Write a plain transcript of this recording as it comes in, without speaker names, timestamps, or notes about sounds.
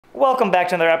Welcome back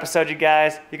to another episode, you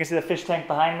guys. You can see the fish tank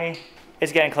behind me.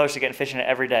 It's getting closer to getting fishing it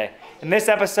every day. In this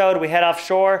episode, we head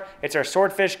offshore. It's our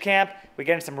swordfish camp. We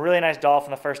get in some really nice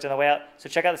dolphin the first day on the way out. So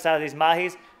check out the side of these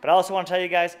mahis. But I also want to tell you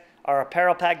guys, our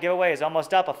apparel pack giveaway is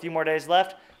almost up. A few more days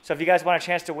left. So if you guys want a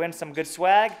chance to win some good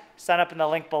swag, sign up in the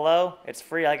link below. It's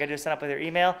free. All you gotta do is sign up with your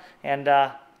email. And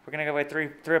we're gonna give away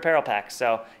three apparel packs.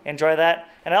 So enjoy that.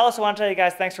 And I also want to tell you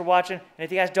guys, thanks for watching. And if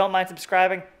you guys don't mind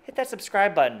subscribing, hit that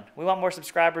subscribe button. We want more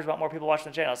subscribers, we want more people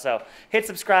watching the channel. So hit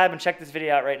subscribe and check this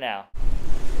video out right now.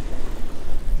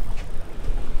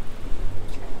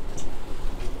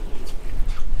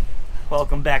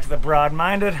 Welcome back to the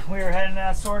Broad-Minded. We are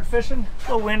heading sword fishing.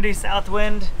 A little windy, south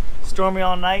wind, stormy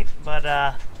all night,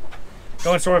 but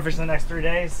going sword fishing the next 3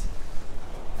 days.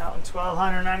 Out in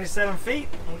 1,297 feet,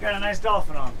 and we got a nice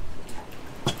dolphin on.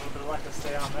 A little bit of luck to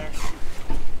stay on there.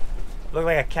 Look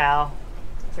like a cow.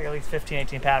 It's like at least 15,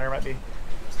 18 pounder. Might be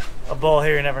a bull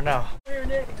here, you never know. Here,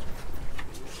 Nick.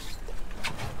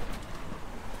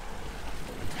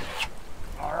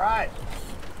 All right.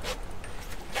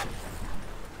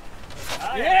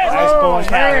 Yes. Nice bull and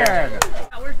cow here.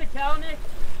 Where's the cow, Nick?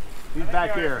 He's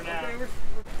back here. Okay,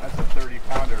 That's a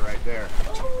 30-pounder right there.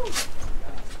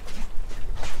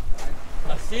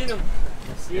 I've seen him.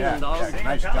 I've seen him, dog. Yeah,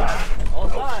 nice job. All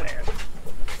the time.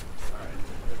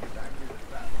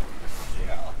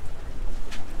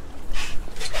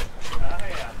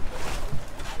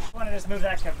 I want to just move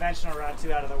that conventional rod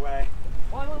too out of the way.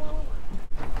 Why?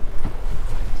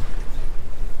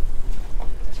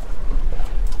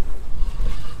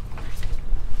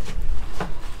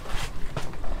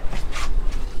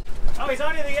 Oh, he's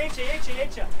on you, the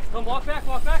H-ya. Come, walk back.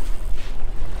 Walk back.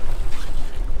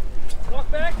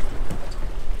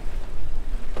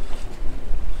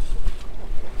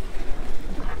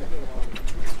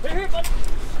 Here, bud.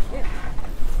 Here.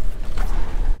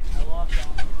 I lost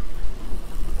that.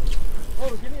 Oh,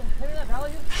 give me that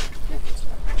value.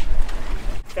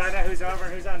 Find out who's over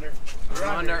and who's under.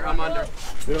 I'm under.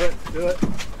 Do it.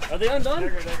 Are they undone?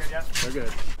 They're good, yep. They're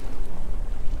good.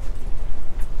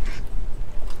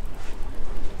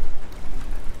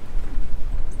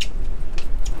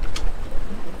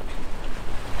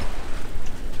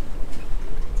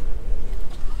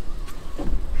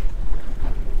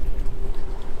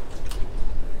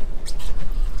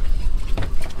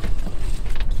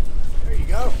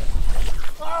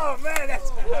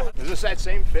 Is this that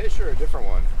same fish or a different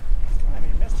one? I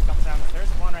mean, missed a couple times. There's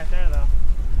one right there, though.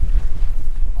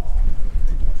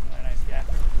 Very nice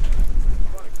gaffer.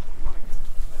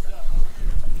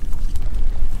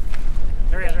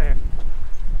 There he is, right here.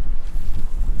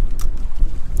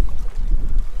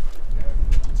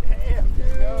 Damn,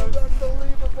 dude,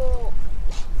 unbelievable.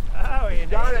 Oh, he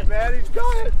Got it, man. He's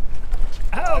got it.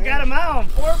 Oh, got him out.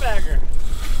 Four-bagger.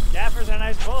 Gaffer's a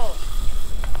nice bull.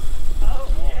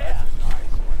 Oh, yeah.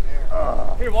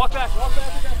 Here, walk back. We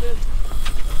got this.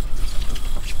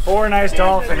 Four nice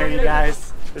dolphin here, you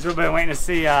guys. This is what we've been waiting to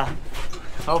see.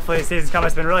 Hopefully the season's coming.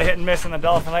 It's been really hit and miss on the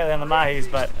dolphin lately on the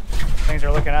mahis, but things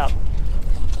are looking up.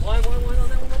 Line on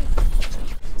that one,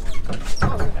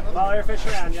 buddy. Follow your fish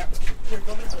around, yep.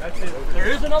 That's it. There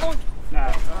is another one?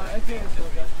 No.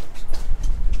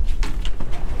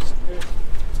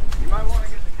 You might want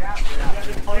to get the Capt.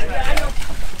 I know.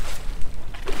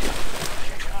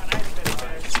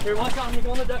 Here, watch out. You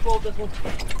go on the deck hold this one.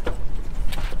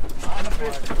 On the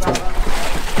fish.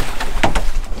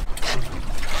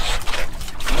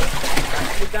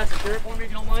 Take that secure it for me if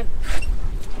you don't mind.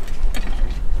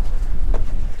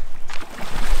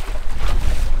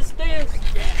 The stands.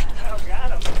 Yeah, oh,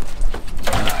 got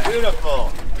him.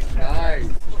 Beautiful. Nice.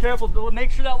 Careful, Bill.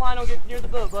 Make sure that line don't get near the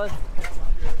boat, bud.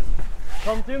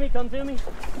 Come to me.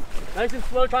 Nice and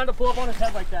slow, trying to pull up on his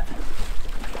head like that.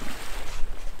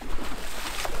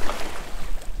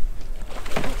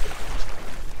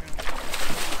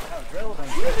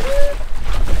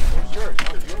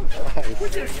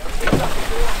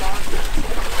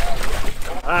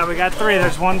 Alright, we got three.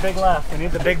 There's one big left. We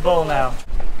need the big bull now.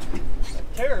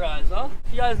 Terrorize, huh?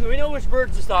 You guys, we know which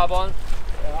birds to stop on.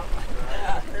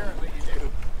 Yeah, apparently you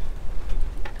do.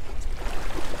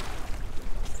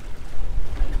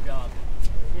 Good job.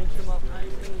 Inch them up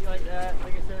nice like that.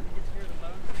 Like I said, if it gets near the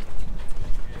boat.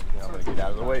 Yeah, I'm going to get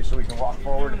out of the way so we can walk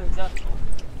forward. That's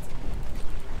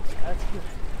good.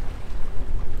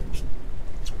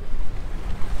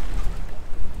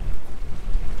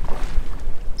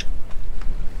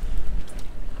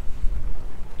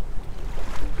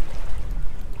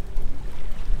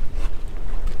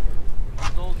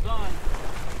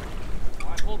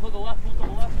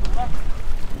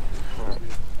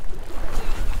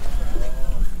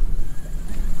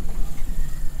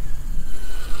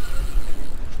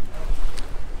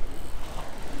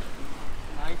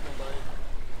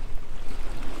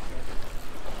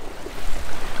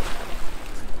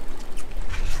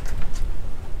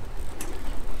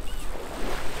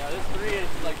 this 3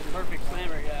 is like the perfect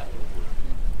slammer, yeah.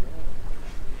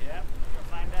 Yep, we'll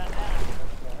find out now.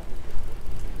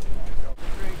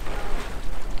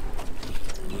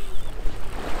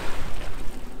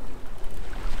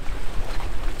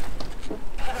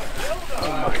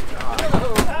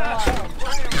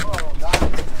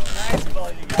 Nice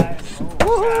ball, you guys.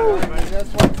 Woohoo! That's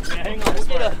what. Yeah, hang on,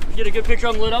 we'll get a good picture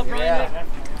of them lit up, right? Yeah.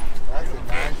 That's a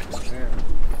nice one there.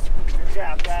 Good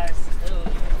job, guys.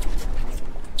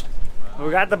 We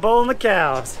got the bull and the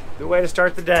cows. Good way to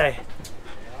start the day.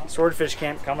 Swordfish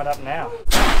camp coming up now.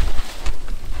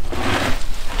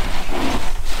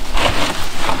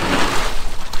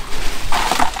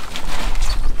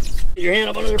 Get your hand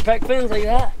up under their pec fins like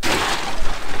that.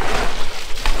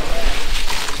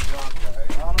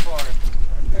 On the board.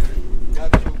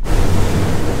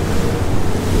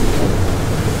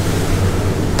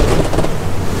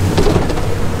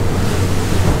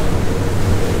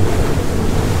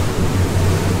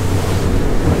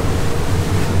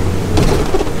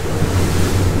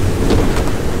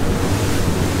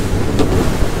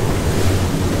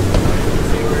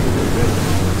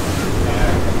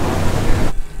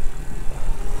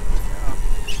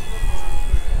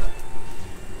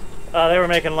 They were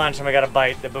making lunch and we got a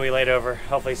bite. The buoy laid over.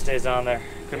 Hopefully it stays on there.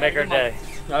 Could make our day.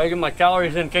 I get my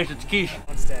calories in case it's quiche.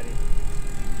 One steady.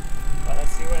 Well,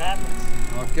 let's see what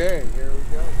happens. Okay, here we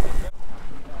go.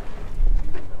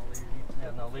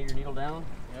 Yeah, now lay your needle down.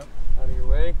 Yep. Out of your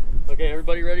way. Okay,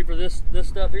 everybody ready for this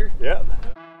step here? Yep.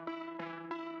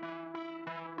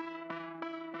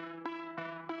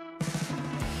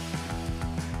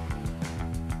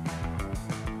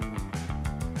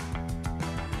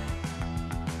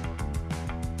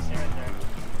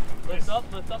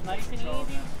 Lift up nice and easy.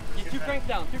 Get 2 cranks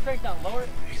down, lower it.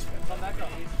 Come back up.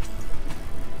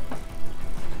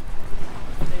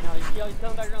 Okay, now you see how he's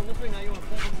coming back around this way, now you want to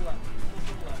pull to the left.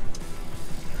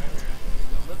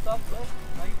 Lift up,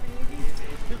 nice and easy.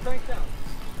 2 cranks down.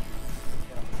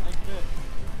 Nice and good.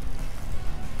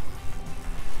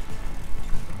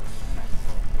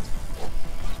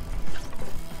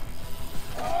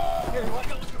 Here,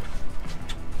 watch out.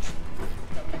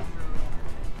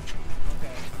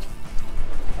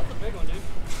 Big one, dude.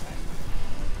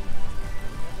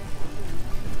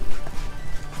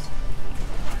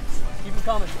 Keep them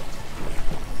coming.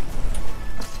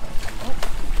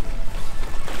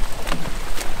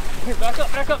 Here, back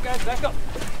up, guys, back up.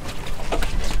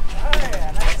 Oh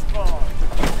yeah, nice ball.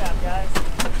 Good job, guys.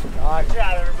 Good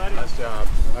job, everybody. Nice job.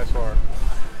 Nice work.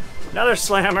 Another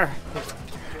slammer.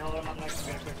 Hold him up next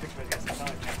to me. Quick picture. Get some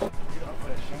color. Beautiful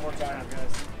fish. One more time,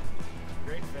 guys.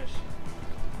 Great fish.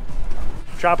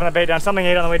 Dropping the bait down. Something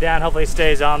ate on the way down. Hopefully it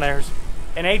stays on there.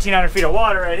 In 1,800 feet of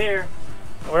water right here.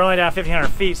 We're only down 1,500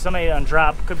 feet. Something ate on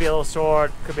drop. Could be a little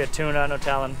sword. Could be a tuna. No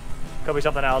telling. Could be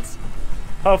something else.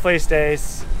 Hopefully it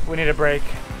stays. We need a break.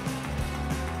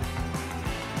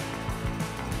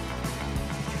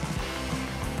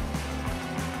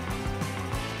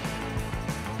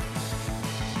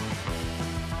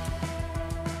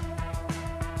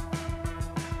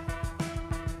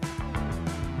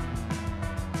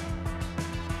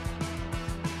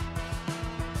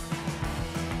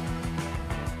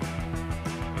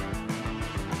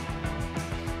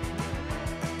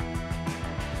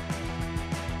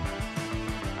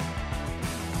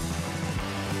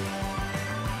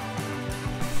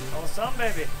 Some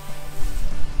baby.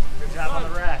 Good job on the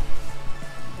rack.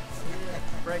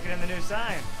 Breaking in the new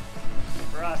sign.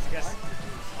 For us, I guess.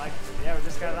 Like, yeah, we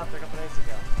just got it up there a couple days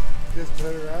ago. Just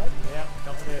put it up? Yeah, a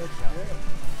couple days ago.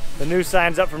 The new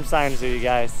sign's up from Sign Zoo, you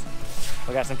guys.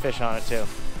 We got some fish on it too.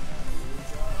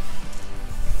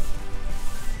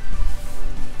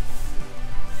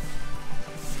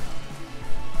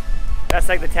 That's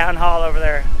like the town hall over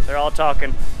there. They're all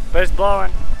talking, but it's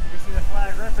blowing. You see the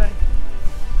flag ripping.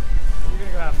 You're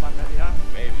gonna go have fun, maybe, huh?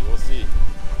 Maybe, we'll see.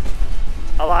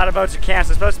 A lot of boats are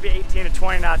canceled. It's supposed to be 18 to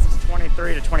 20 knots. It's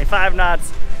 23 to 25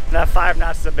 knots. And that 5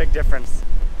 knots is a big difference.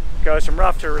 It goes from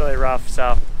rough to really rough.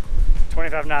 So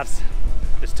 25 knots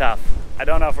is tough. I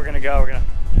don't know if we're gonna go. We're gonna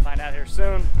find out here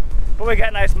soon. But we got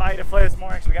a nice Mahi to flay this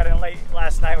morning. So we got in late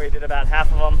last night. We did about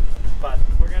half of them. But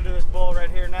we're gonna do this bull right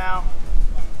here now.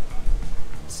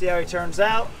 See how he turns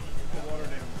out.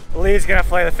 Lee's gonna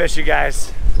flay the fish, you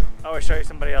guys. I always show you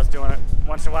somebody else doing it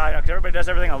once in a while, you know, because everybody does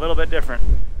everything a little bit different.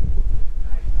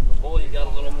 The bull, you got a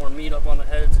little more meat up on the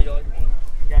head, so you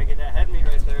gotta get that head meat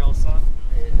right there, old son.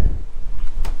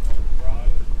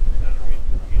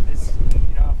 It's,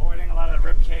 you know, avoiding a lot of the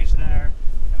rib cage there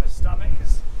and the stomach,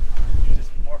 because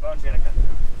just more bones you gotta cut through.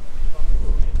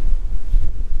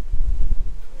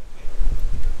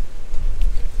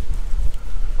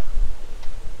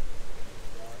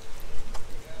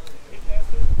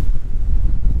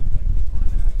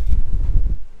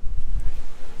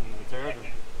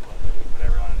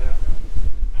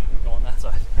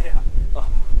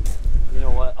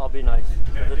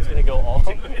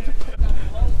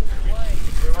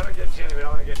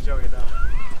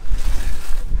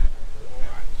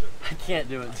 can't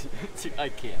do it. Dude, I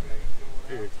can't.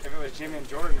 Dude, if it was Jimmy and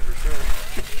Jordan, for sure.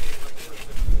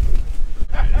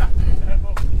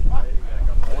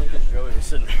 Only because Joey was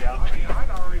sitting down.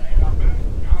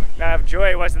 Now, if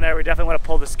Joey wasn't there, we definitely would have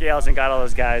pulled the scales and got all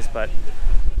those guys, but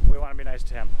we want to be nice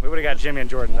to him. We would have got Jimmy and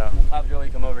Jordan, though. We'll have Joey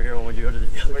come over here when we go to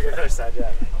the other side,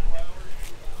 yeah.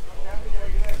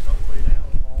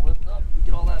 All lift up, you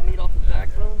get all that meat off the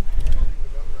backbone.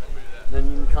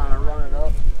 Then you can kind of run it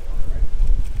up,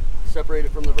 separate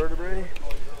it from the vertebrae.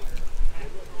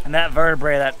 And that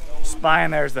vertebrae, that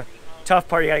spine there is the tough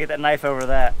part. You gotta get that knife over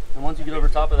that. And once you get over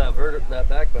top of that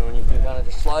backbone, you can kind of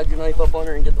just slide your knife up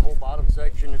under and get the whole bottom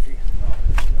section if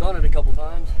you've done it a couple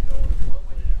times.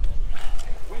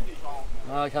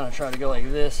 I kind of try to go like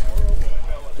this,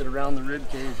 get around the rib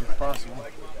cage if possible.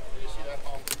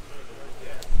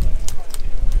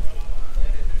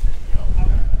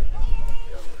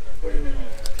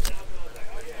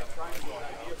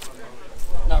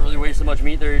 Not really wasting much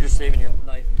meat there, you're just saving your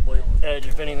knife blade edge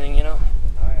if anything, you know?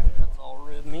 That's all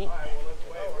rib meat.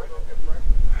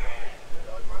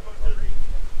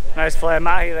 Nice fillet of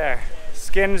mahi there.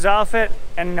 Skin's off it,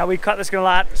 and you know, we cut the skin a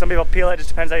lot. Some people peel it, just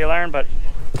depends how you learn, but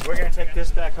we're gonna take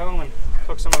this back home and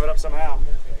cook some of it up somehow.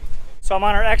 So I'm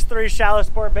on our X3 shallow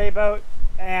sport bait boat,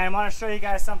 and I wanna show you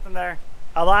guys something there.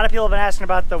 A lot of people have been asking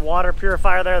about the water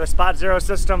purifier there, the Spot Zero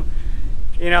system.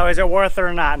 You know, is it worth it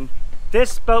or not? And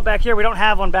this boat back here, we don't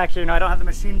have one back here. You know, I don't have the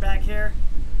machine back here.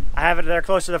 I have it there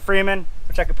close to the Freeman,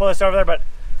 which I could pull this over there, but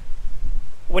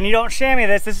when you don't chamois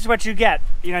this is what you get.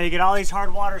 You know, you get all these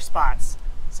hard water spots.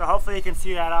 So hopefully you can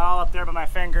see that all up there by my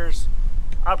fingers.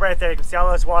 Up right there, you can see all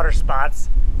those water spots.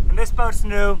 And this boat's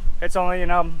new. It's only, you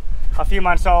know, a few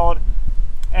months old.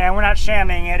 And we're not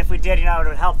chamoising it. If we did, you know, it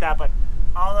would help that. But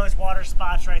all those water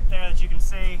spots right there that you can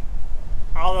see,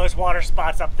 all those water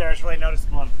spots up there is really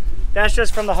noticeable. And that's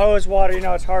just from the hose water. You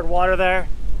know, it's hard water there.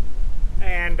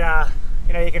 And,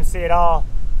 you know, you can see it all.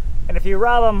 And if you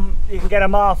rub them, you can get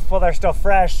them off while they're still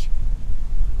fresh.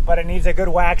 But it needs a good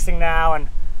waxing now and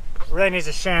really needs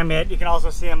to chamois it. You can also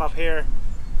see them up here.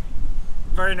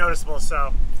 Very noticeable,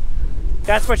 so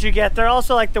that's what you get. They're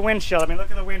also like the windshield. I mean,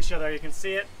 look at the windshield there. You can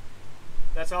see it.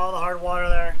 That's all the hard water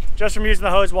there. Just from using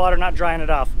the hose water, not drying it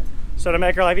off. So to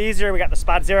make our life easier, we got the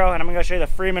Spot Zero, and I'm gonna show you the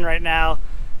Freeman right now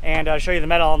and show you the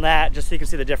metal on that just so you can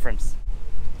see the difference.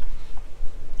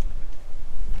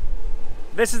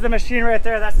 This is the machine right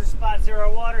there. That's the Spot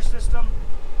Zero water system.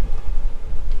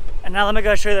 And now let me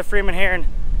go show you the Freeman here and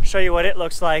show you what it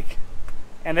looks like.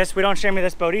 And this, we don't chamois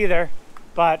this boat either,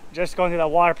 but just going through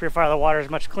that water purifier, the water is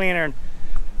much cleaner and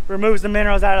removes the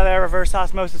minerals out of their reverse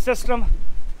osmosis system.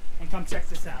 And come check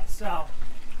this out. So,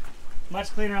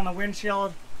 much cleaner on the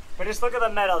windshield, but just look at the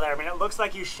metal there. I mean, it looks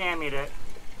like you chamoised it.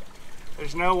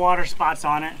 There's no water spots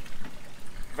on it.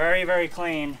 Very, very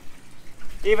clean.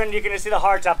 Even you can just see the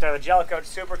hearts up there. The gel coat's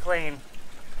super clean.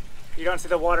 You don't see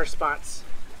the water spots.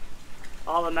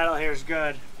 All the metal here is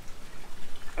good.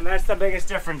 And that's the biggest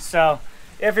difference. So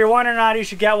if you're wondering how you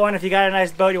should get one, if you got a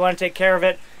nice boat, you want to take care of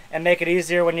it and make it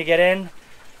easier when you get in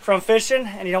from fishing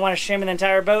and you don't want to chamois the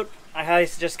entire boat, I highly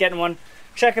suggest getting one.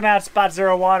 Check them out, Spot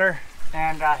Zero Water.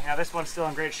 And you know, this one's still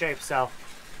in great shape. So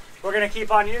we're gonna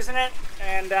keep on using it,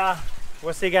 and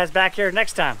we'll see you guys back here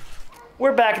next time.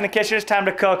 We're back in the kitchen, it's time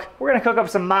to cook. We're gonna cook up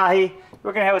some mahi.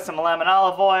 We're gonna have with some lemon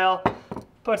olive oil,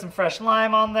 put some fresh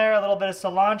lime on there, a little bit of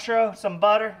cilantro, some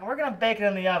butter, and we're gonna bake it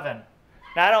in the oven.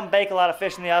 Now, I don't bake a lot of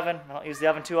fish in the oven. I don't use the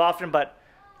oven too often, but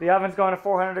the oven's going to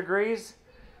 400 degrees.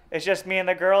 It's just me and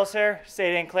the girls here.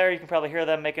 Sadie and Claire, you can probably hear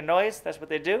them making noise. That's what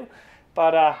they do.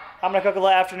 But I'm gonna cook a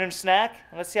little afternoon snack,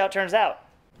 and let's see how it turns out.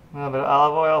 A little bit of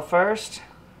olive oil first.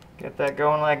 Get that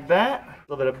going like that.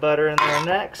 A little bit of butter in there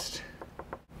next.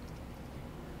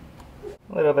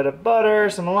 A little bit of butter,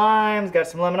 some limes, got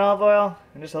some lemon olive oil,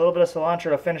 and just a little bit of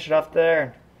cilantro to finish it off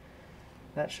there.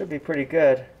 That should be pretty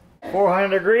good. 400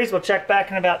 degrees, we'll check back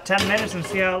in about 10 minutes and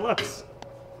see how it looks.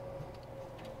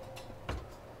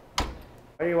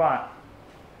 What do you want?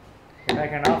 You're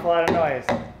making an awful lot of noise.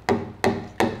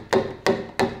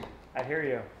 I hear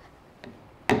you.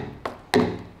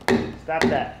 Stop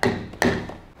that.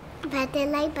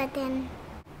 Button, like button.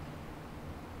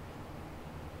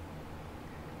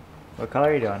 What color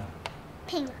are you doing?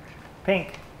 Pink.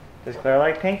 Pink. Does Claire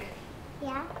like pink?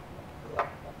 Yeah.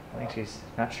 I think she's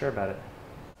not sure about it.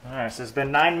 Alright, so it's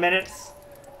been 9 minutes.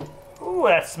 Ooh,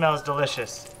 that smells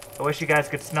delicious. I wish you guys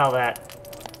could smell that.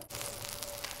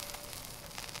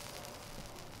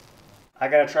 I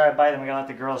gotta try a bite, and we gotta let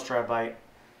the girls try a bite.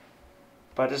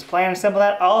 But just plain and simple,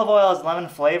 that olive oil is lemon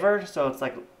flavored, so it's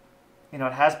like, you know,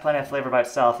 it has plenty of flavor by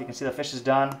itself. You can see the fish is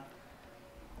done.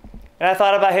 And I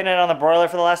thought about hitting it on the broiler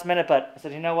for the last minute, but I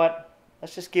said, you know what?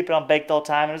 let's just keep it on bait the whole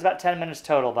time. It was about 10 minutes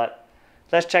total, but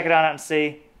let's check it out and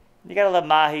see. You gotta love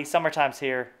Mahi. Summertime's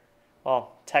here.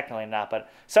 Well, technically not, but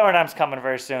summertime's coming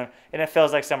very soon, and it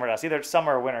feels like summer to us. Either it's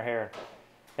summer or winter here.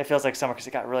 It feels like summer because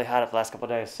it got really hot up the last couple of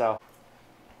days, so.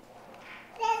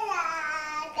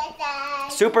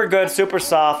 Super good, super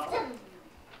soft.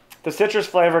 The citrus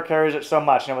flavor carries it so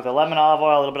much. You know, with the lemon, olive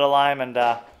oil, a little bit of lime, and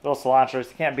a little cilantro.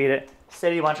 You can't beat it.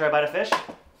 Sadie, you want to try a bite of fish?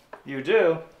 You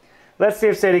do. Let's see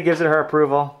if Sadie gives it her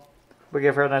approval. We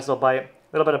give her a nice little bite. A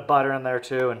little bit of butter in there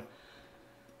too, and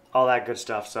all that good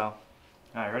stuff. So, all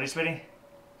right, ready, sweetie?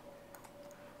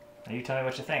 Now you tell me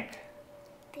what you think.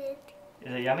 Good.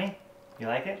 Is it yummy? You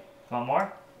like it? You want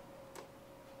more?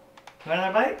 You want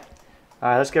another bite? All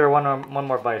right, let's give her one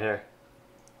more bite here.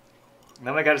 And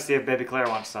then we got to see if Baby Claire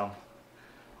wants some.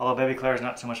 Although Baby Claire is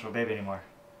not so much of a baby anymore.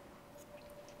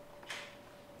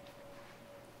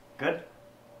 Good?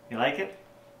 You like it?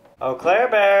 Oh, Claire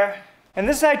Bear. And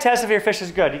this is how I test if your fish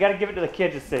is good. You got to give it to the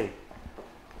kid to see.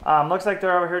 Looks like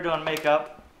they're over here doing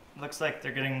makeup. Looks like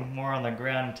they're getting more on the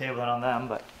ground table than on them,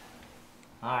 but.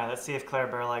 All right, let's see if Claire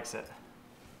Bear likes it.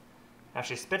 Now, if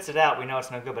she spits it out, we know it's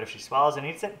no good, but if she swallows and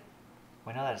eats it,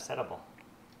 we know that it's edible.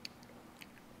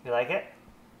 You like it?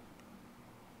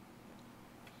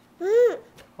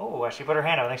 Oh, she put her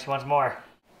hand up. I think she wants more.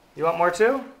 You want more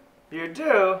too? You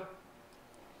do?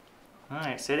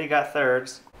 Alright, Sadie got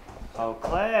thirds. Oh,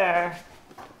 Claire.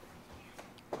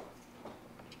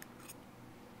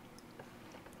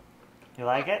 You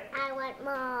like it? I want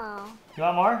more. You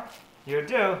want more? You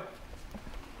do.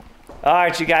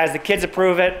 Alright, you guys, the kids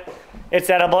approve it. It's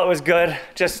edible, it was good.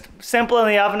 Just simple in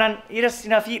the oven. And you just,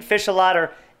 if you eat fish a lot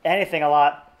or anything a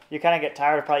lot, you kind of get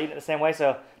tired of probably eating it the same way.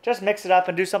 So just mix it up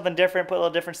and do something different, put a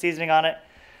little different seasoning on it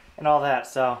and all that.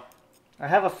 So I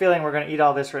have a feeling we're going to eat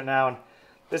all this right now. And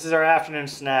this is our afternoon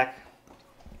snack.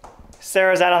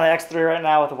 Sarah's out on the X3 right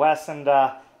now with Wes and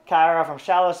Kyra from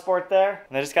Shallow Sport there.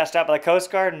 And they just got stopped by the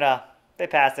Coast Guard and they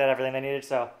passed out everything they needed.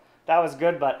 So that was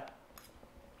good, but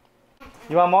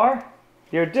you want more?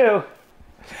 You do.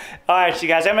 All right, you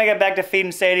guys, I'm going to get back to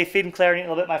feeding Sadie, feeding Claire, and eating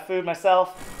a little bit of my food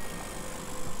myself.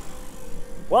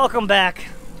 Welcome back.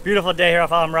 Beautiful day here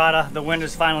off Islamorada. The wind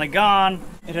is finally gone.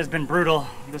 It has been brutal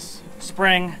this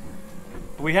spring.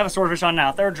 But we have a swordfish on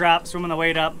now. Third drop, swimming the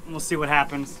weight up, and we'll see what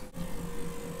happens.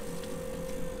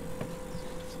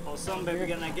 Oh, some baby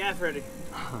getting that gaff ready.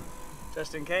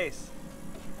 Just in case.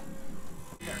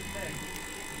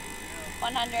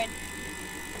 100.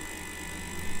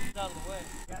 Out of the way.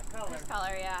 Got color. There's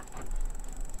color, yeah.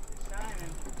 It's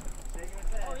shining. Shaking its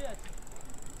head. Oh, yeah.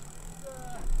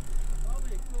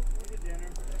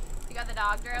 You got the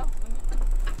dog, Drew?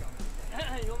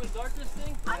 You want me to start this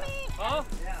thing? I mean, Huh?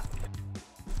 Yeah.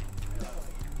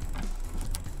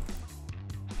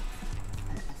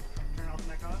 Turn off the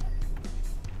neck on.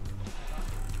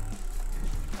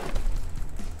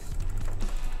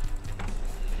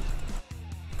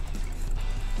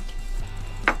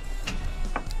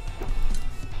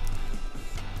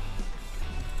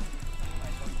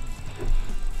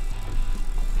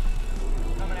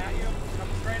 Coming at you.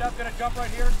 Coming straight up. Gonna jump right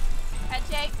here. head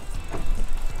shake.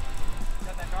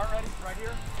 Got that dart ready? Right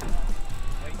here.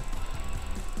 Wait.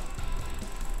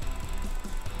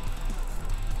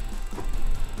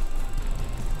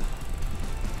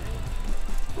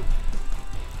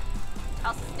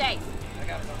 I'll stay. I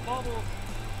got some bubbles.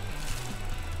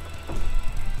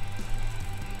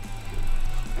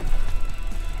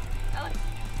 Alex,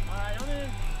 Alright, I'm in.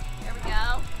 here we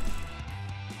go.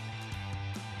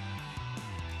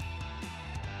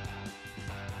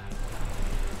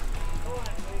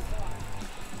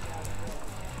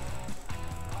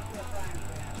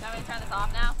 Do you want me to turn this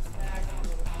off now?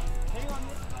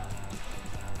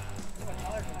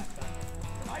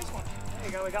 Nice one. There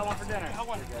you go, we got one for dinner. Got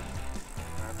one.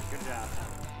 Perfect, good job.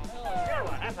 Good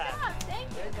one, high five.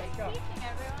 Yeah, thank you. Good teaching,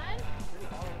 everyone.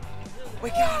 We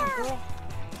got him, girl.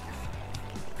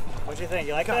 What do you think?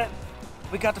 You like that?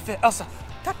 We got the fit. Elsa,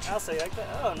 touch. Elsa, you like that?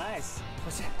 Oh, nice.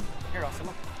 What's that? Here, Elsa,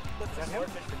 look. Look, is that him?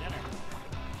 Swordfish for dinner.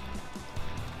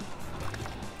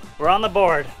 We're on the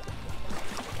board.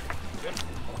 Good.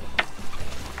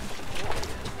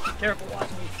 Careful, watch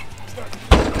me.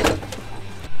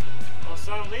 Well,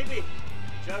 son, Levy,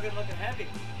 jugging looking heavy.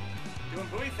 Doing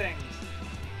buoy things.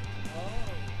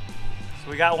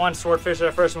 So we got one swordfish.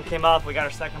 Our first one came up. We got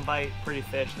our second bite. Pretty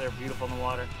fish. They're beautiful in the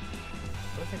water.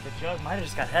 I think the jug might have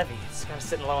just got heavy. It's kind of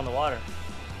sitting low in the water.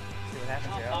 See what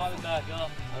happens here. I'll be back up.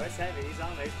 Oh, it's heavy. He's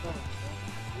on there. He's pulling.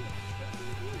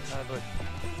 Another buoy.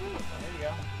 There you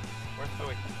go. Where's the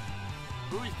buoy?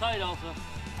 Buoy's tight, Elsa.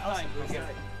 Elsa, Go get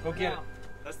it. Go get it.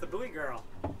 That's the buoy girl.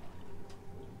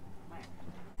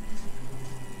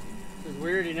 It's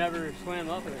weird he never swam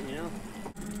up with it, you know?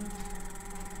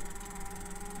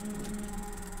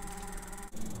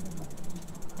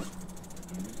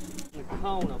 The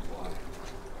cone of water.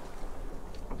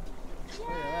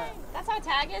 Yay. That's how a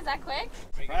tag is, that quick?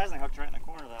 Surprisingly hooked right in the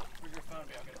corner though. Where's your phone? I'll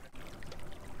get it.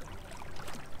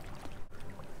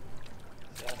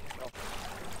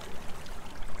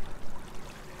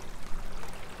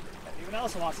 Anyone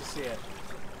else wants to see it?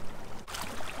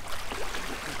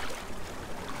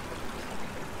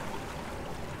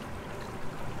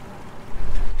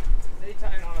 Stay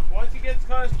tight on him. Once he gets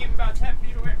close, keep him about 10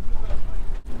 feet away from the boat.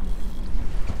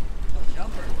 Oh,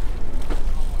 jumper.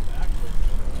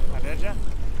 Oh, did ya?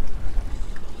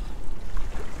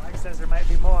 Mike says there might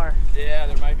be more. Yeah,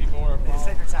 there might be more. Just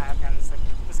take your time, kind of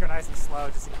just go nice and slow,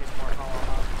 just in case more follow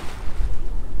up.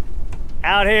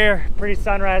 Out here, pretty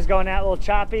sunrise going out, a little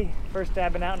choppy. First day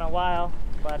I've been out in a while,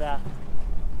 but a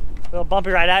little bumpy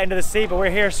right out into the sea. But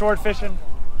we're here sword fishing.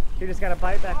 He just got a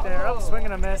bite back there. Oh, swing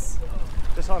and a miss.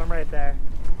 Just hold him right there.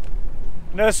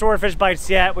 No swordfish bites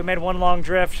yet. We made one long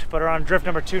drift, but we're on drift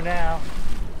number 2 now,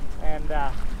 and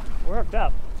we're hooked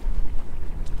up.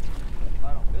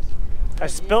 I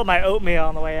spilt my oatmeal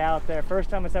on the way out there. First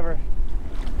time it's ever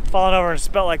fallen over and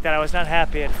spilt like that. I was not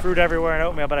happy. It had fruit everywhere and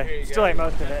oatmeal, but I still ate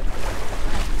most of it.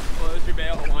 Close your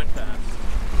bail and line fast.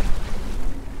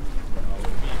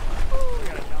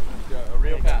 A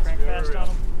real fast. Crank fast on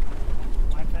them.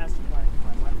 Line fast and line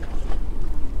fast.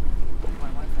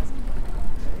 Line fast and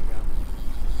there you go.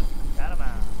 Got him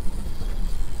out.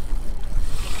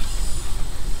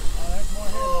 Oh, there's more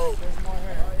here, Mike. There's more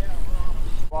here. Oh,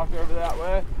 yeah. Walk over that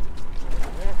way.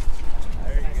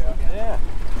 There you go. Yeah.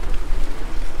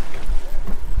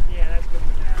 Yeah, that's good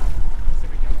for now. Let's see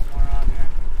if we can get one more on there.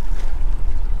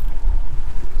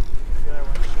 The other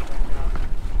one should back out.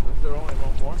 Is there only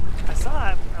one more? I saw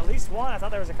at least one. I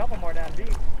thought there was a couple more down deep.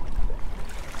 Yeah,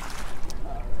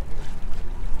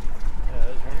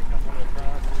 there's one coming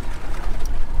across.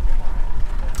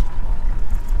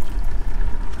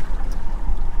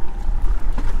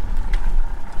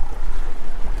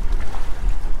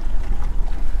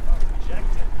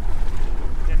 Rejected.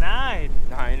 Denied.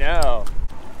 I know.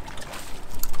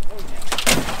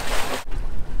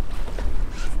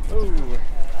 Ooh.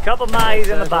 Couple Mahis in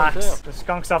the That's box. one too. The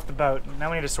skunk's off the boat.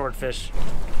 Now we need a swordfish.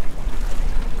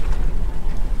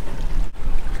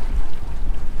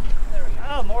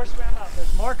 Oh, more swam up.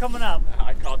 There's more coming up.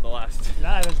 I caught the last.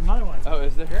 Nah, there's another one. Oh,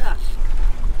 is there? Yeah.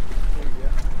 There you go.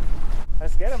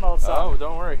 Let's get him, old son. Oh,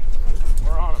 don't worry.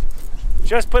 We're on him.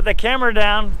 Just put the camera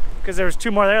down because there was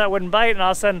 2 more there that wouldn't bite, and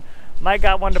all of a sudden Mike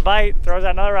got one to bite, throws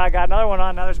out another rod, got another one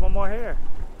on. Now there's one more here.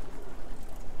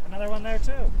 Another one there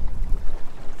too.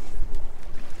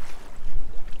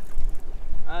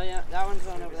 Oh yeah, that one's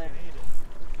on over there.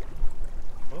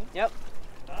 Boom. Yep.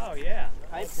 Oh yeah.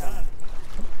 Pipe son.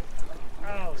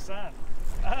 Oh son.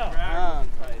 Oh. Oh.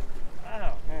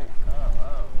 Oh. Here.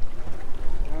 Oh.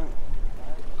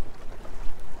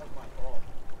 That's my fault.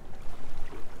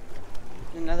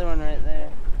 Another one right there.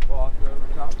 Walk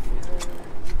over top.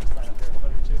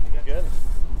 Good.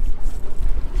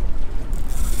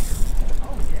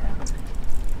 Oh yeah.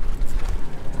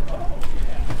 Oh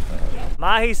yeah.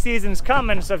 Mahi season's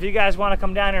coming, so if you guys want to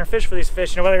come down here and fish for these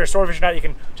fish, whether you're swordfish or not, you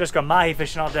can just go Mahi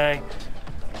fishing all day.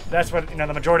 That's what the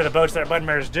majority of the boats that are bud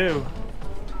mares do.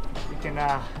 You can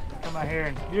come out here,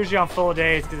 and usually on full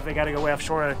days, because if they got to go way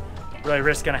offshore, really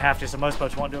risk gonna have to. So most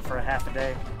boats won't do it for a half a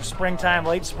day. Springtime,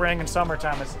 late spring, and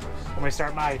summertime is when we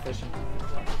start Mahi fishing.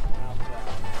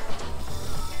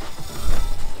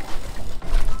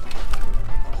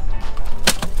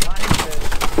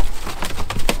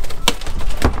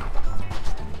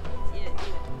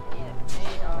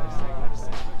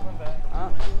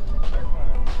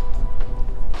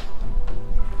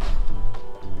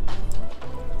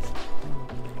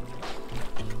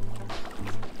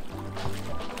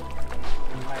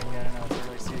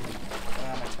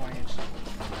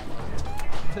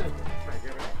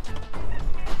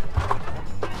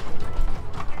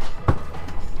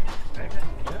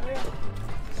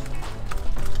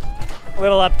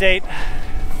 Little update.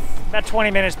 About 20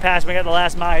 minutes past, we got the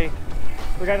last Mahi.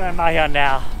 We got another Mahi on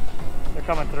now. They're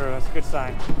coming through. That's a good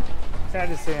sign. Sad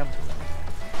to see them.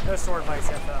 No sword bites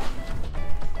yet though.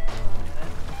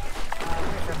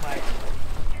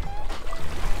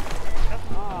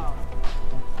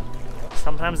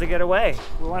 Sometimes they get away.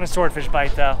 We want a swordfish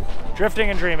bite though.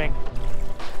 Drifting and dreaming.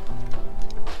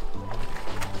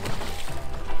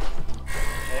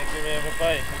 Hey, give me a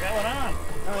bite. We got one on.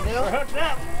 Oh, we do? We're hooked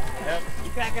up. Yep. You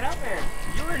pack it up there.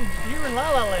 You were in La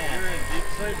La Land. You're in deep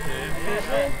sleep,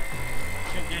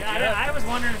 dude. I was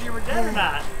wondering if you were dead or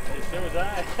not. It's So was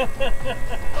I.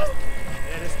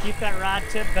 Yeah, just keep that rod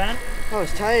tip bent. I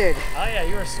was tired. Oh yeah,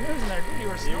 you were snoozing there, dude. You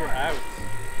were snoring. You were out.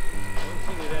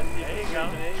 There you go.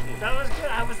 That was good.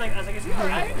 I was like, is he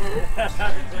alright?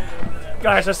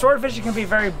 Guys, so sword fishing can be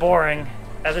very boring,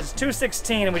 as it's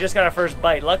 2:16 and we just got our first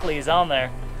bite. Luckily, he's on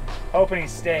there. Hoping he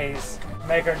stays.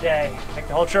 Make our day. Make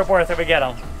the whole trip worth it if we get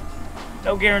him.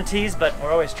 No guarantees, but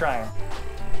we're always trying.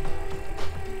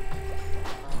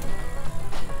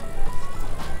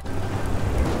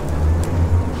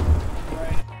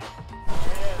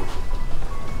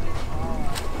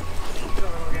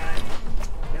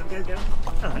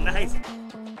 Oh, nice.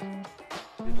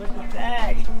 Look at the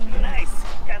tag. Nice.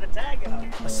 Got the tag out.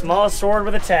 A small sword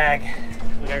with a tag.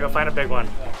 We gotta go find a big one.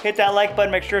 Hit that like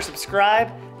button, make sure to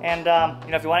subscribe. And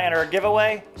you know, if you want to enter a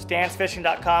giveaway,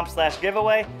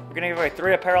 stanzfishing.com/giveaway. We're gonna give away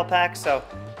 3 apparel packs, so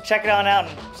check it on out.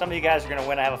 And some of you guys are gonna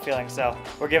win, I have a feeling. So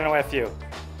we're giving away a few.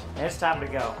 And it's time to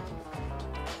go.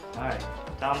 All right,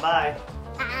 Tom, bye.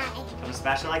 Bye. Come to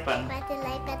smash the like button. Press the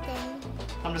like button.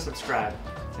 Come to subscribe.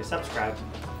 Say subscribe.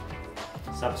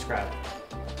 Subscribe.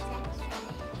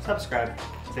 Subscribe.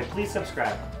 Say please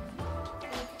subscribe.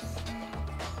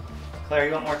 Claire,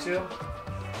 you want more too?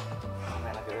 Oh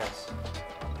man, look at this.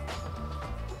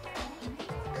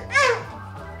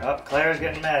 Oh, Claire's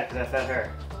getting mad because I fed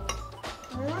her.